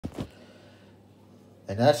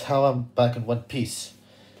And that's how I'm back in one piece.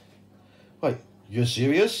 Wait, you're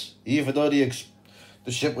serious? Even though the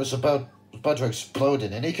ship was about to explode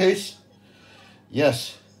in any case?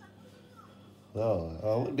 Yes. Oh,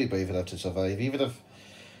 I wouldn't be brave enough to survive, even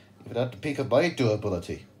at the peak of my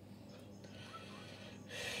durability.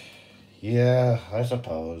 Yeah, I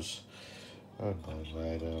suppose. Oh,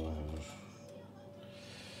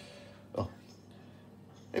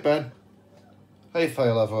 hey Ben. Hey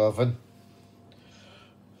fire lover oven.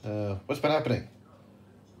 What's been happening?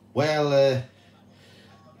 Well,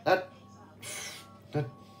 that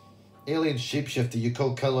alien shapeshifter you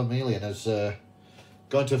call Callum Alien has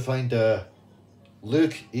gone to find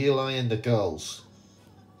Luke, Eli, and the girls.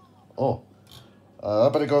 Oh, I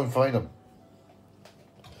better go and find them.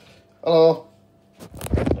 Hello.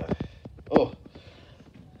 Oh.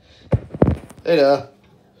 Hey there.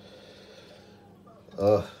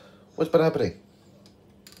 What's been happening?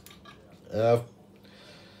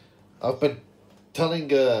 I've been telling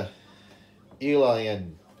Eli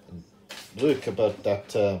and Luke about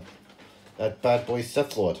that bad boy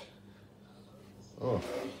Sith Lord. Oh.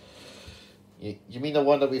 You mean the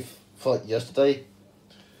one that we fought yesterday?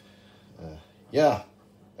 Yeah.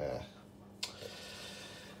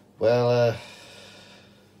 Well,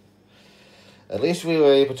 at least we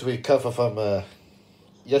were able to recover from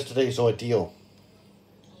yesterday's ordeal.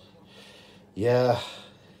 Yeah.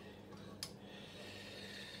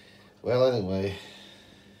 Well, anyway.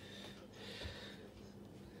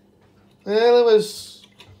 Well, it was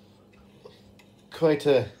quite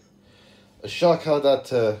a shock how that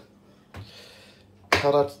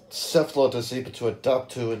Sith Lord is able to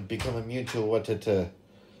adapt to and become immune to what it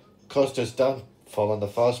caused his downfall in the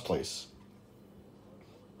first place.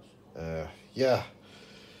 Yeah.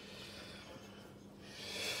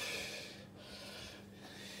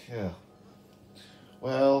 Yeah.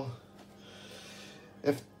 Well,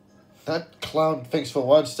 if that clown thinks for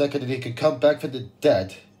 1 second that he can come back from the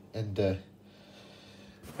dead, and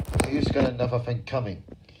he's got another thing coming.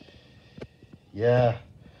 Yeah.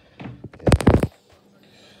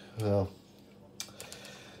 Well,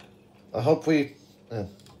 I hope we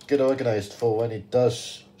get organized for when he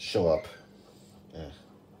does show up. Yeah.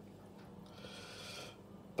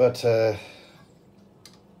 But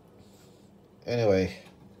anyway,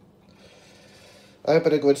 I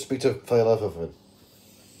better go and speak to Fire Loverman.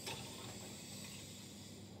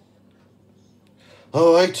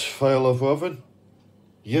 Alright, Fire Loverman.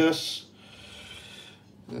 Yes.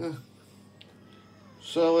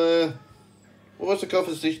 So, what was the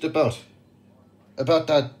conversation about? About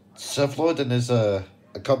that Sith Lord and his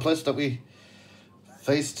accomplice that we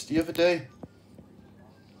faced the other day?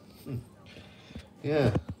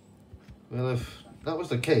 Yeah. Well, if that was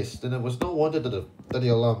the case, then it was no wonder that the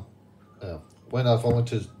alarm went off only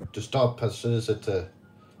to stop as soon as it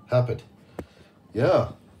happened.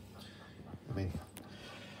 Yeah. I mean,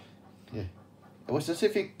 yeah. It was as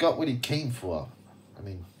if he got what he came for. I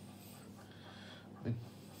mean,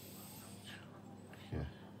 yeah.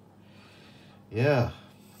 Yeah.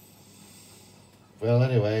 Well,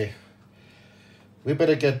 anyway, we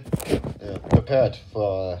better get prepared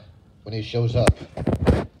for when he shows up.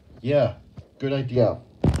 Yeah, good idea.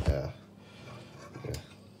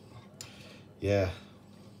 Yeah,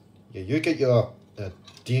 you get your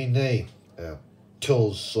DNA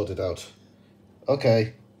tools sorted out.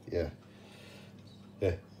 Okay, yeah.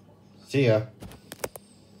 See ya.